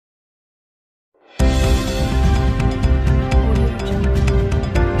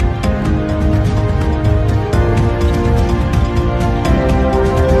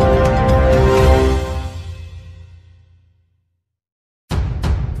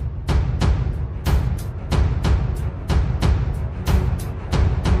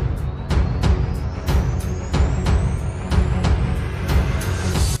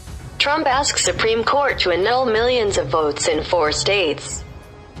Trump asks Supreme Court to annul millions of votes in 4 states.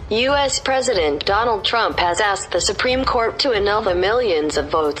 U.S. President Donald Trump has asked the Supreme Court to annul the millions of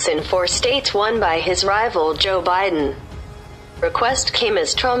votes in 4 states won by his rival Joe Biden. Request came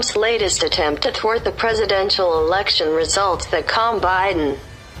as Trump's latest attempt to thwart the presidential election results that calm Biden.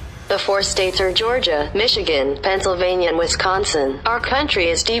 The 4 states are Georgia, Michigan, Pennsylvania, and Wisconsin. Our country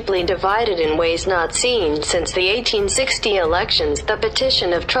is deeply divided in ways not seen since the 1860 elections, the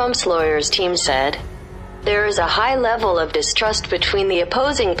petition of Trump's lawyers team said. There is a high level of distrust between the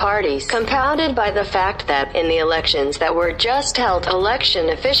opposing parties, compounded by the fact that, in the elections that were just held, election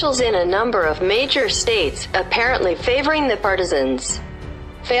officials in a number of major states, apparently favoring the partisans,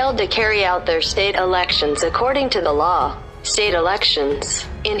 failed to carry out their state elections according to the law. State elections.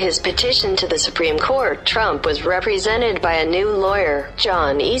 In his petition to the Supreme Court, Trump was represented by a new lawyer,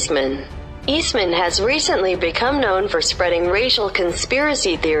 John Eastman. Eastman has recently become known for spreading racial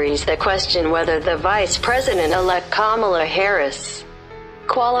conspiracy theories that question whether the Vice President-elect Kamala Harris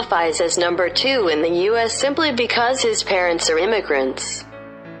qualifies as number 2 in the U.S. simply because his parents are immigrants.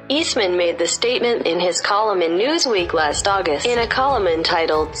 Eastman made the statement in his column in Newsweek last August, in a column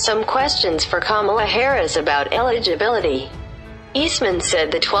entitled, "Some Questions for Kamala Harris About Eligibility." Eastman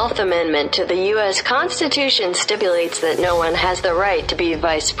said the 12th Amendment to the U.S. Constitution stipulates that no one has the right to be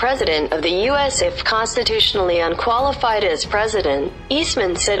Vice President of the U.S. if constitutionally unqualified as President.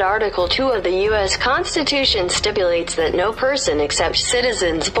 Eastman said Article 2 of the U.S. Constitution stipulates that no person except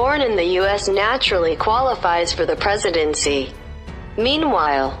citizens born in the U.S. naturally qualifies for the presidency.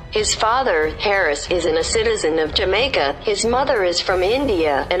 Meanwhile, his father, Harris, isn't a citizen of Jamaica, his mother is from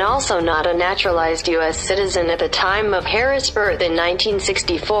India, and also not a naturalized U.S. citizen at the time of Harris' birth in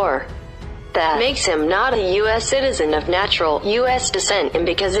 1964. That makes him not a U.S. citizen of natural U.S. descent, and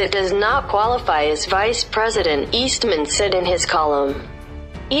because it does not qualify as vice president, Eastman said in his column.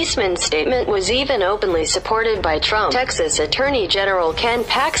 Eastman's statement was even openly supported by Trump. Texas Attorney General Ken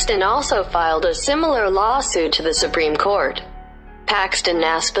Paxton also filed a similar lawsuit to the Supreme Court. Paxton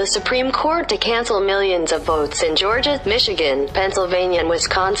asked the Supreme Court to cancel millions of votes in Georgia, Michigan, Pennsylvania, and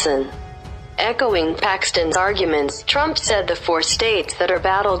Wisconsin. Echoing Paxton's arguments, Trump said the 4 states that are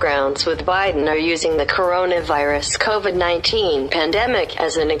battlegrounds with Biden are using the coronavirus COVID-19 pandemic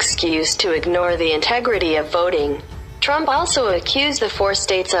as an excuse to ignore the integrity of voting. Trump also accused the 4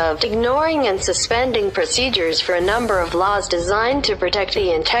 states of ignoring and suspending procedures for a number of laws designed to protect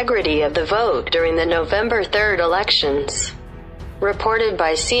the integrity of the vote during the November 3rd elections. Reported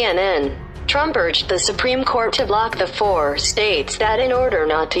by CNN, Trump urged the Supreme Court to block the 4 states that, in order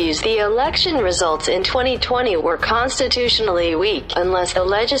not to use the election results in 2020, were constitutionally weak, unless the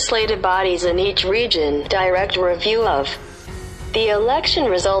legislative bodies in each region direct review of the election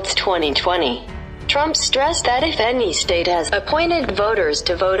results 2020. Trump stressed that if any state has appointed voters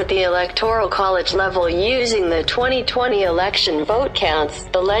to vote at the Electoral College level using the 2020 election vote counts,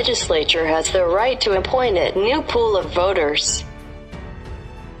 the legislature has the right to appoint a new pool of voters.